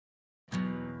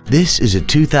This is a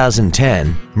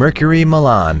 2010 Mercury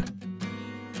Milan.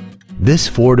 This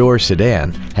four-door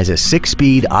sedan has a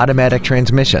 6-speed automatic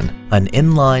transmission, an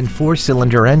inline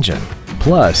 4-cylinder engine.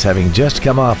 Plus, having just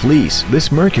come off lease,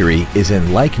 this Mercury is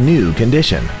in like-new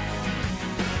condition.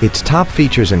 Its top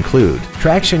features include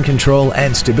traction control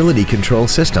and stability control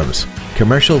systems,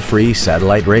 commercial-free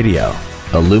satellite radio,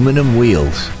 aluminum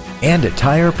wheels, and a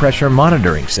tire pressure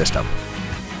monitoring system.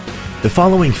 The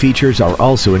following features are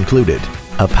also included: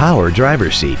 a power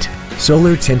driver's seat,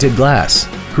 solar tinted glass,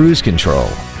 cruise control,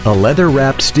 a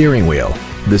leather-wrapped steering wheel,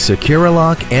 the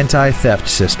Securalock anti-theft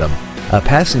system, a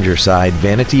passenger side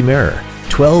vanity mirror,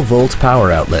 12-volt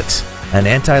power outlets, an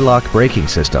anti-lock braking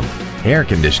system, air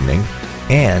conditioning,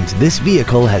 and this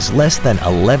vehicle has less than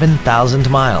 11,000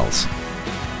 miles.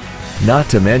 Not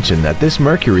to mention that this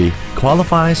Mercury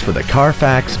qualifies for the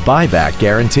Carfax buyback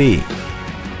guarantee.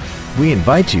 We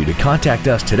invite you to contact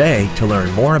us today to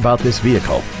learn more about this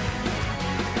vehicle.